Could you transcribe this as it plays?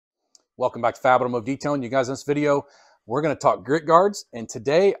Welcome back to Fab Automotive Detailing. You guys, in this video, we're going to talk grit guards. And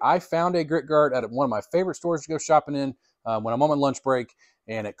today I found a grit guard at one of my favorite stores to go shopping in when I'm on my lunch break.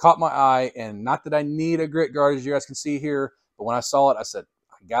 And it caught my eye. And not that I need a grit guard, as you guys can see here, but when I saw it, I said,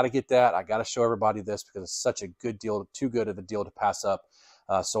 I got to get that. I got to show everybody this because it's such a good deal, too good of a deal to pass up.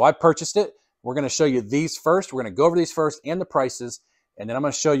 So I purchased it. We're going to show you these first. We're going to go over these first and the prices. And then I'm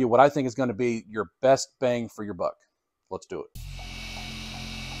going to show you what I think is going to be your best bang for your buck. Let's do it.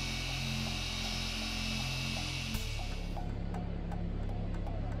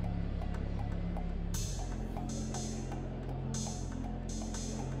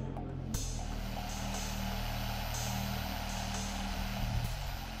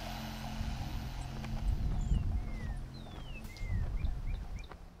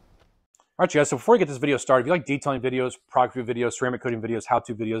 All right, you guys, so before we get this video started, if you like detailing videos, product review videos, ceramic coating videos,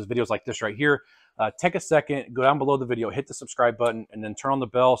 how-to videos, videos like this right here, take a second, go down below the video, hit the subscribe button, and then turn on the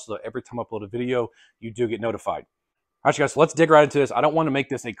bell so that every time I upload a video, you do get notified. All right, you guys, so let's dig right into this. I don't want to make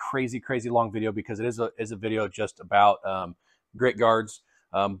this a crazy, crazy long video because it is a video just about grit guards,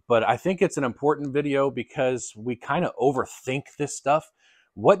 but I think it's an important video because we kind of overthink this stuff.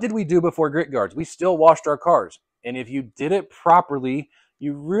 What did we do before grit guards? We still washed our cars, and if you did it properly,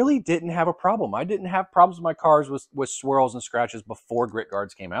 you really didn't have a problem. I didn't have problems with my cars with swirls and scratches before grit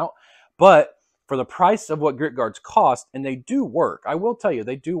guards came out. But for the price of what grit guards cost, and they do work, I will tell you,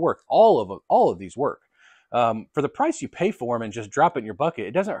 they do work. All of them, all of these work. For the price you pay for them and just drop it in your bucket,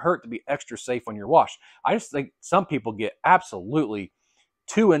 it doesn't hurt to be extra safe on your wash. I just think some people get absolutely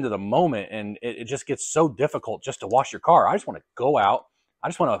too into the moment, and it just gets so difficult just to wash your car. I just want to go out. I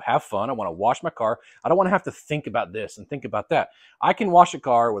just want to have fun. I want to wash my car. I don't want to have to think about this and think about that. I can wash a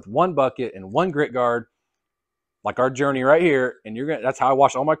car with one bucket and one grit guard, like our journey right here. And that's how I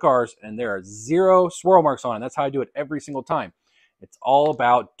wash all my cars. And there are 0 swirl marks on it. That's how I do it every single time. It's all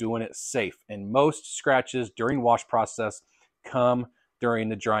about doing it safe. And most scratches during wash process come during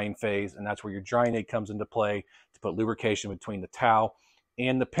the drying phase. And that's where your drying aid comes into play to put lubrication between the towel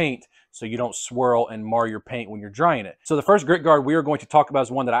and the paint so you don't swirl and mar your paint when you're drying it. So the first grit guard we are going to talk about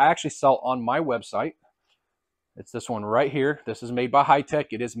is one that I actually sell on my website. It's this one right here. This is made by Hi-Tech.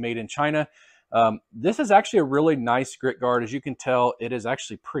 It is made in China. This is actually a really nice grit guard. As you can tell, it is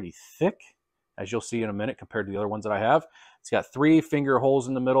actually pretty thick, as you'll see in a minute compared to the other ones that I have. It's got 3 finger holes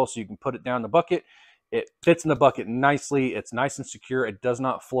in the middle so you can put it down the bucket. It fits in the bucket nicely. It's nice and secure. It does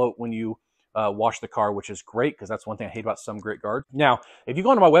not float when you wash the car, which is great because that's one thing I hate about some grit guards. Now, if you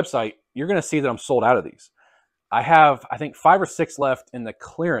go onto my website, you're going to see that I'm sold out of these. I have, I think, 5 or 6 left in the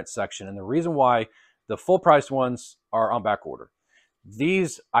clearance section, and the reason why the full price ones are on back order.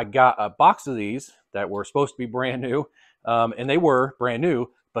 These, I got a box of these that were supposed to be brand new, and they were brand new,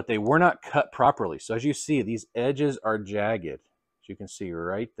 but they were not cut properly. So as you see, these edges are jagged, as you can see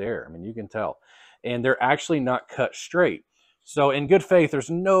right there. I mean, you can tell, and they're actually not cut straight. So in good faith,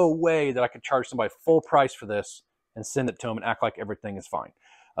 there's no way that I could charge somebody full price for this and send it to them and act like everything is fine.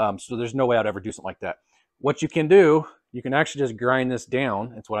 So there's no way I'd ever do something like that. What you can do, you can actually just grind this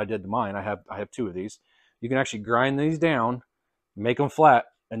down. It's what I did to mine. I have 2 of these. You can actually grind these down, make them flat,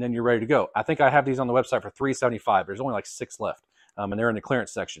 and then you're ready to go. I think I have these on the website for $3.75. There's only like 6 left, and they're in the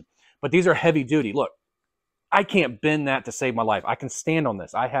clearance section. But these are heavy duty. Look, I can't bend that to save my life. I can stand on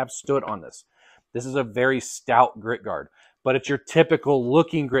this. I have stood on this. This is a very stout grit guard. But it's your typical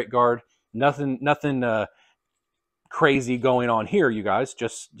looking grit guard. Nothing crazy going on here, you guys.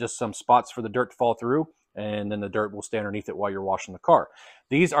 Just some spots for the dirt to fall through, and then the dirt will stay underneath it while you're washing the car.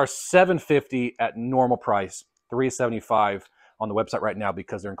 These are $7.50 at normal price, $3.75 on the website right now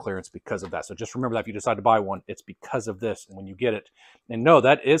because they're in clearance because of that. So just remember that if you decide to buy one, it's because of this and when you get it. And no,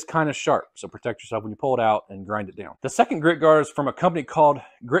 that is kind of sharp, so protect yourself when you pull it out and grind it down. The second grit guard is from a company called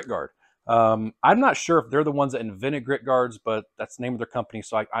Grit Guard. I'm not sure if they're the ones that invented grit guards, but that's the name of their company,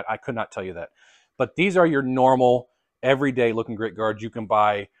 so I could not tell you that. But these are your normal, everyday looking grit guards you can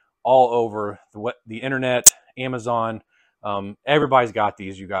buy all over the internet, Amazon. Everybody's got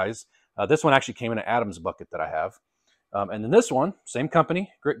these, you guys. This one actually came in an Adams bucket that I have. And then this one, same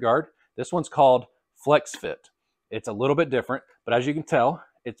company, grit guard. This one's called Flex Fit. It's a little bit different, but as you can tell,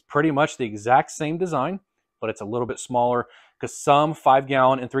 it's pretty much the exact same design, but it's a little bit smaller because some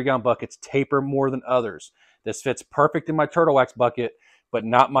 5-gallon and 3-gallon buckets taper more than others. This fits perfect in my Turtle Wax bucket, but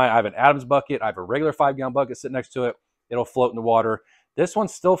not I have an Adams bucket. I have a regular 5-gallon bucket sitting next to it. It'll float in the water. This one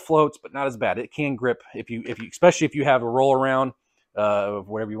still floats, but not as bad. It can grip especially if you have a roll around,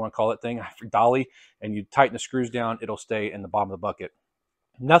 whatever you want to call it thing, dolly, and you tighten the screws down, it'll stay in the bottom of the bucket.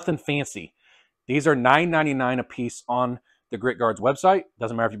 Nothing fancy. These are $9.99 a piece on the Grit Guards website.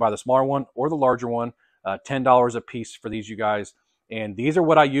 Doesn't matter if you buy the smaller one or the larger one. $10 a piece for these, you guys. And these are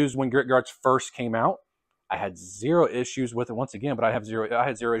what I used when Grit Guards first came out. I had zero issues with it once again, but I had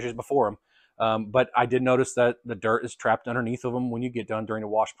zero issues before them. But I did notice that the dirt is trapped underneath of them when you get done during the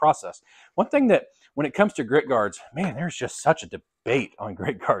wash process. One thing that, when it comes to Grit Guards, man, there's just such a debate on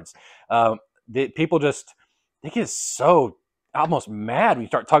Grit Guards. People just, they get so almost mad when you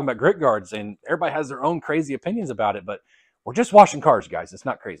start talking about Grit Guards, and everybody has their own crazy opinions about it, but we're just washing cars, guys. It's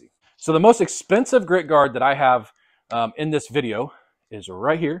not crazy. So the most expensive Grit Guard that I have in this video is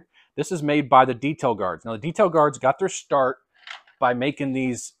right here. This is made by the Detail Guards. Now, the Detail Guards got their start by making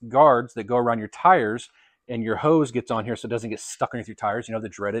these guards that go around your tires, and your hose gets on here so it doesn't get stuck underneath your tires. You know, the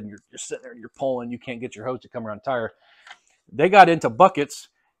dreaded, and you're sitting there and you're pulling, you can't get your hose to come around the tire. They got into buckets,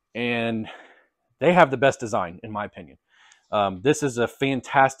 and they have the best design, in my opinion. This is a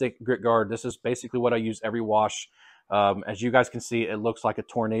fantastic Grit Guard. This is basically what I use every wash. As you guys can see, it looks like a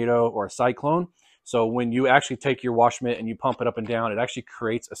tornado or a cyclone. So when you actually take your wash mitt and you pump it up and down, it actually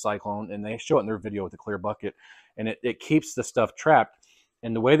creates a cyclone, and they show it in their video with the clear bucket, and it keeps the stuff trapped.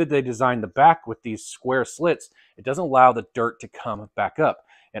 And the way that they designed the back with these square slits, it doesn't allow the dirt to come back up.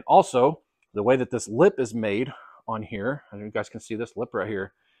 And also, the way that this lip is made on here, I don't know if you guys can see this lip right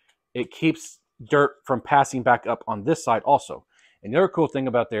here, it keeps dirt from passing back up on this side also. And the other cool thing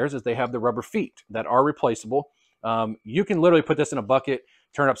about theirs is they have the rubber feet that are replaceable. You can literally put this in a bucket,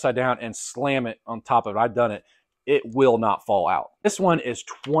 turn it upside down, and slam it on top of it. I've done it. It will not fall out. This one is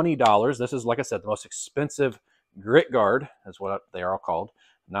 $20. This is, like I said, the most expensive Grit Guard, is what they are all called,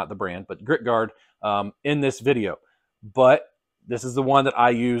 not the brand, but Grit Guard in this video. But this is the one that I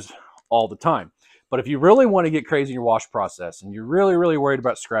use all the time. But if you really want to get crazy in your wash process, and you're really, really worried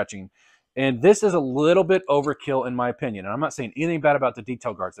about scratching, and this is a little bit overkill in my opinion, and I'm not saying anything bad about the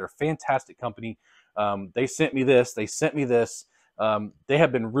Detail Guards. They're a fantastic company. They sent me this. They sent me this. They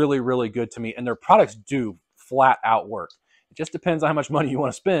have been really, really good to me, and their products do flat out work. It just depends on how much money you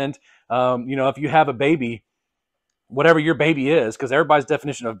want to spend. You know, if you have a baby, whatever your baby is, because everybody's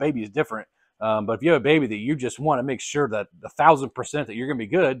definition of baby is different. But if you have a baby that you just want to make sure that 1,000% that you're going to be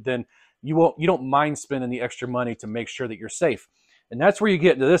good, then you don't mind spending the extra money to make sure that you're safe. And that's where you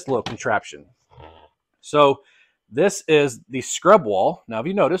get into this little contraption. So this is the scrub wall. Now, if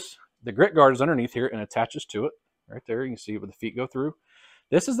you notice, the Grit Guard is underneath here and attaches to it. Right there, you can see where the feet go through.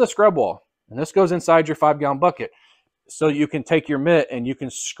 This is the scrub wall, and this goes inside your 5-gallon bucket. So you can take your mitt and you can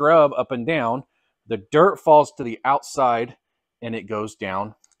scrub up and down. The dirt falls to the outside, and it goes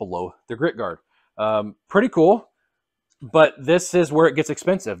down below the Grit Guard. Pretty cool, but this is where it gets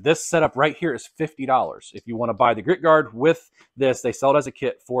expensive. This setup right here is $50. If you want to buy the Grit Guard with this, they sell it as a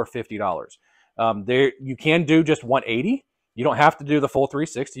kit for $50. You can do just 180. You don't have to do the full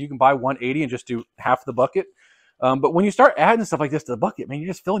 360. You can buy 180 and just do half the bucket. But when you start adding stuff like this to the bucket, man, you're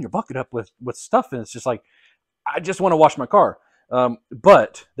just filling your bucket up with stuff, and it's just like, I just want to wash my car.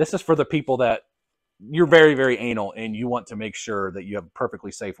 But this is for the people that you're very, very anal, and you want to make sure that you have a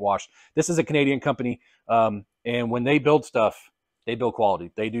perfectly safe wash. This is a Canadian company, and when they build stuff, they build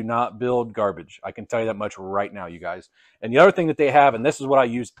quality. They do not build garbage. I can tell you that much right now, you guys. And the other thing that they have, and this is what I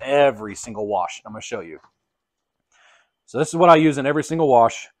use every single wash. I'm going to show you. So this is what I use in every single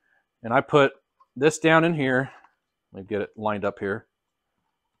wash, and I put this down in here. Let me get it lined up here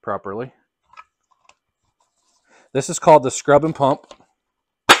properly. This is called the Scrub and Pump.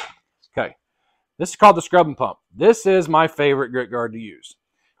 Okay, this is called the Scrub and Pump. This is my favorite Grit Guard to use.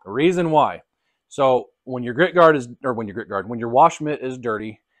 The reason why. So when your Grit Guard is, or when your wash mitt is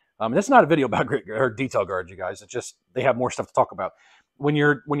dirty, this is not a video about Grit or Detail Guards, you guys. It's just they have more stuff to talk about. When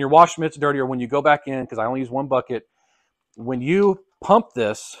your wash mitt's dirty, or when you go back in, because I only use one bucket, when you pump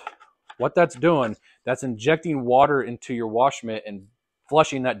this, what that's doing, that's injecting water into your wash mitt and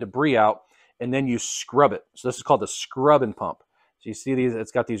flushing that debris out, and then you scrub it. So this is called the Scrub and Pump. So you see these,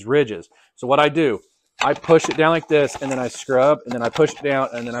 it's got these ridges. So what I do, I push it down like this, and then I scrub, and then I push it down,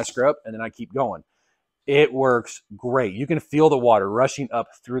 and then I scrub, and then I keep going. It works great. You can feel the water rushing up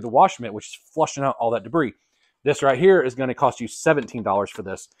through the wash mitt, which is flushing out all that debris. This right here is going to cost you $17 for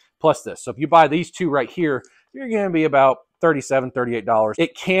this, plus this. So if you buy these two right here, you're going to be about $37, $38.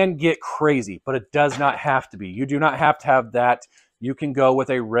 It can get crazy, but it does not have to be. You do not have to have that. You can go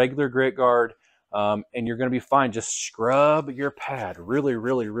with a regular Grit Guard, and you're going to be fine. Just scrub your pad really,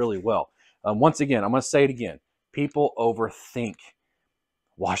 really, really well. Once again, I'm going to say it again. People overthink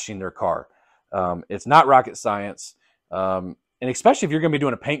washing their car. It's not rocket science. And especially if you're going to be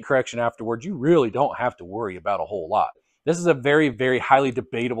doing a paint correction afterwards, you really don't have to worry about a whole lot. This is a very, very highly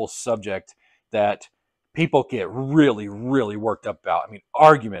debatable subject that people get really, really worked up about. I mean,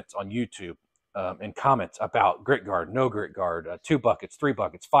 arguments on YouTube and comments about Grit Guard, no Grit Guard, 2 buckets, 3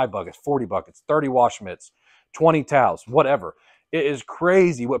 buckets, 5 buckets, 40 buckets, 30 wash mitts, 20 towels, whatever. It is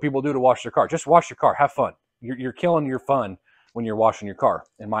crazy what people do to wash their car. Just wash your car. Have fun. You're killing your fun when you're washing your car,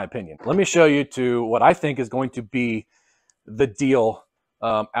 in my opinion. Let me show you to what I think is going to be the deal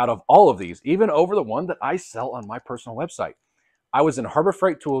out of all of these, even over the one that I sell on my personal website. I was in Harbor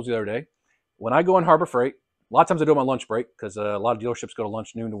Freight Tools the other day. When I go in Harbor Freight, a lot of times I do it on my lunch break because a lot of dealerships go to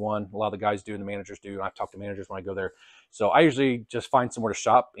lunch noon to 1. A lot of the guys do and the managers do. And I've talked to managers when I go there. So I usually just find somewhere to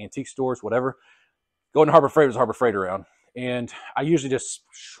shop, antique stores, whatever. Go into Harbor Freight, there's Harbor Freight around. And I usually just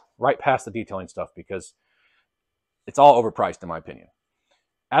right past the detailing stuff because it's all overpriced in my opinion.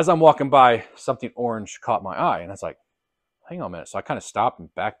 As I'm walking by, something orange caught my eye. And I was like, hang on a minute. So I kind of stopped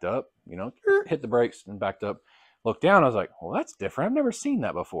and backed up, you know, hit the brakes and backed up. Looked down. I was like, well, that's different. I've never seen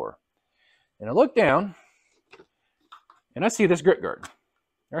that before. And I looked down and I see this grit guard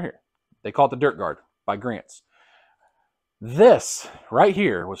right here. They call it the Dirt Guard by Grants. This right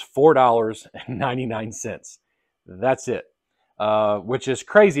here was $4.99. That's it. Which is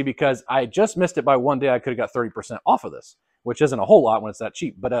crazy because I just missed it by one day. I could have got 30% off of this, which isn't a whole lot when it's that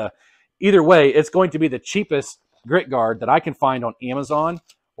cheap. But either way, it's going to be the cheapest grit guard that I can find on Amazon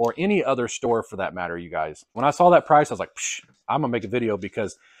or any other store for that matter, you guys. When I saw that price, I was like, psh, I'm going to make a video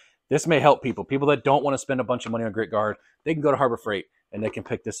because this may help people. People that don't want to spend a bunch of money on grit guard, they can go to Harbor Freight and they can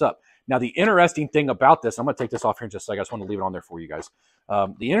pick this up. Now, the interesting thing about this, I'm going to take this off here in just a second. I just want to leave it on there for you guys.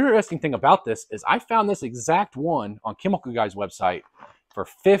 The interesting thing about this is I found this exact one on Chemical Guy's website for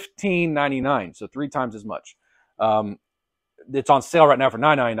 $15.99, so 3 times as much. It's on sale right now for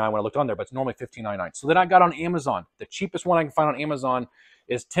 $9.99 when I looked on there, but it's normally $15.99. So then I got on Amazon. The cheapest one I can find on Amazon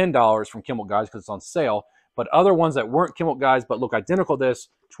is $10 from Chemical Guys because it's on sale. But other ones that weren't Chemical Guys but look identical to this,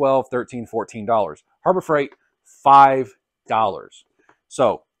 $12, $13, $14. Harbor Freight, $5.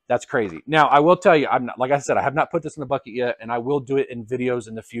 So that's crazy. Now, I will tell you, I'm not, like I said, I have not put this in the bucket yet, and I will do it in videos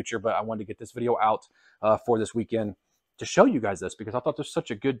in the future, but I wanted to get this video out for this weekend to show you guys this because I thought this was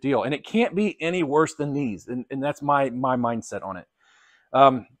such a good deal. And it can't be any worse than these, and that's my mindset on it.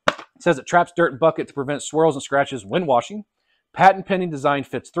 It says it traps dirt in bucket to prevent swirls and scratches when washing. Patent pending design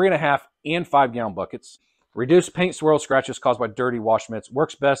fits 3.5 and 5 gallon buckets. Reduce paint swirl scratches caused by dirty wash mitts.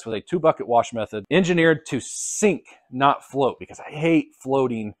 Works best with a 2-bucket wash method. Engineered to sink, not float, because I hate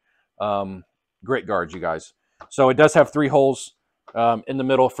floating grit guards, you guys. So it does have 3 holes in the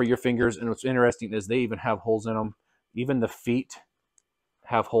middle for your fingers. And what's interesting is they even have holes in them. Even the feet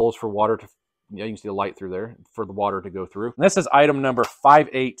have holes for water to, yeah, you can see the light through there for the water to go through. And this is item number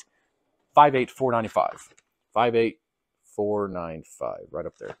 58495. 58495, right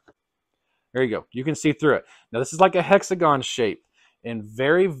up there. There you go. You can see through it. Now, this is like a hexagon shape and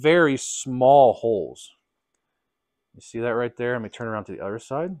very, very small holes. You see that right there? Let me turn around to the other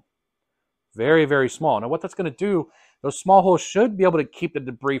side. Very, very small. Now, what that's going to do, those small holes should be able to keep the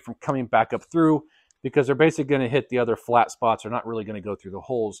debris from coming back up through because they're basically going to hit the other flat spots. They're not really going to go through the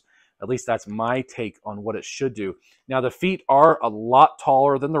holes. At least that's my take on what it should do. Now, the feet are a lot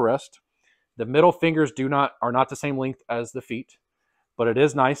taller than the rest. The middle fingers are not the same length as the feet. But it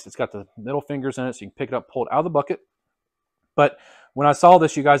is nice. It's got the middle fingers in it, so you can pick it up, pull it out of the bucket. But when I saw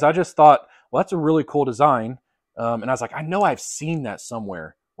this, you guys, I just thought, well, that's a really cool design. And I was like, I know I've seen that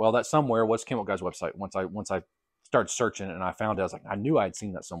somewhere. Well, that somewhere was Chemical Guy's website. Once I started searching it and I found it, I was like, I knew I'd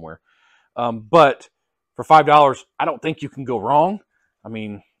seen that somewhere. But for $5, I don't think you can go wrong. I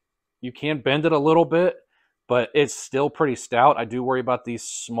mean, you can bend it a little bit, but it's still pretty stout. I do worry about these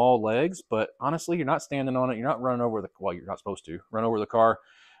small legs, but honestly, you're not standing on it. You're not running over well, you're not supposed to run over the car.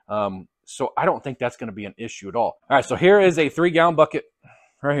 So I don't think that's going to be an issue at all. All right, so here is a 3-gallon bucket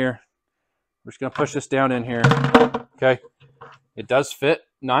right here. We're just going to push this down in here. Okay. It does fit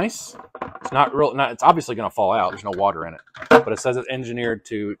nice. It's not real. It's obviously going to fall out. There's no water in it, but it says it's engineered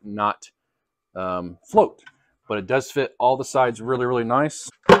to not float, but it does fit all the sides really, really nice.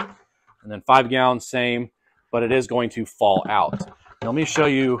 And then 5 gallons, same. But it is going to fall out. Now, let me show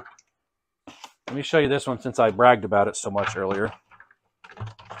you this one since I bragged about it so much earlier.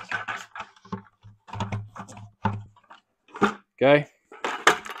 Okay.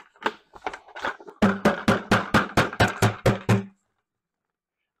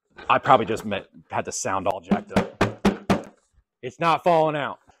 I probably just had the sound all jacked up. It's not falling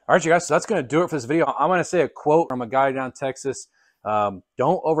out. All right, you guys, so that's going to do it for this video. I'm going to say a quote from a guy down in Texas. Don't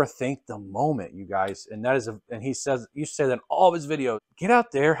overthink the moment, you guys. And that is, and he says, you say that in all of his videos, get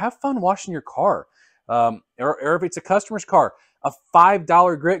out there, have fun washing your car. Or if it's a customer's car, a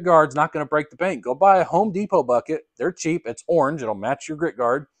 $5 grit guard's not going to break the bank. Go buy a Home Depot bucket. They're cheap. It's orange. It'll match your grit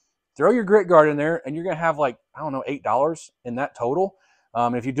guard. Throw your grit guard in there and you're going to have like, I don't know, $8 in that total.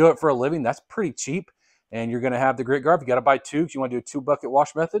 If you do it for a living, that's pretty cheap. And you're going to have the grit guard. If you got to buy 2 because you want to do a 2-bucket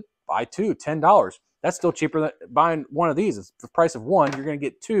wash method, buy 2, $10. That's still cheaper than buying one of these. It's the price of one. You're going to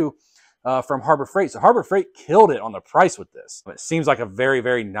get two from Harbor Freight. So Harbor Freight killed it on the price with this. It seems like a very,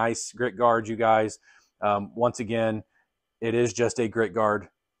 very nice grit guard, you guys. Once again, it is just a grit guard.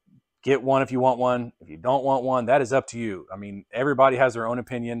 Get one if you want one. If you don't want one, that is up to you. I mean, everybody has their own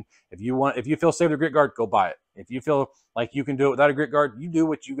opinion. If you feel safe with a grit guard, go buy it. If you feel like you can do it without a grit guard, you do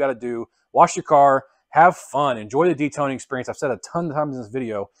what you got to do. Wash your car, have fun, enjoy the detailing experience. I've said a ton of times in this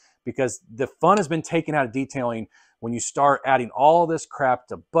video, because the fun has been taken out of detailing when you start adding all this crap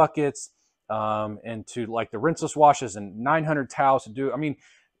to buckets and to like the rinseless washes and 900 towels to do. I mean,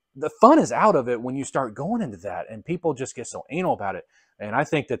 the fun is out of it when you start going into that, and people just get so anal about it. And I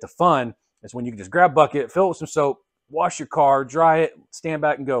think that the fun is when you can just grab a bucket, fill it with some soap, wash your car, dry it, stand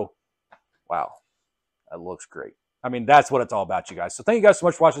back and go, wow, that looks great. I mean, that's what it's all about, you guys. So thank you guys so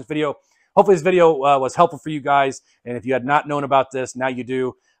much for watching this video. Hopefully this video was helpful for you guys. And if you had not known about this, now you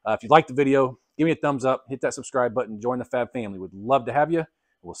do. If you liked the video, give me a thumbs up, hit that subscribe button, join the Fab family. We'd love to have you.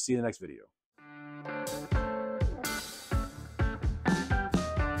 We'll see you in the next video.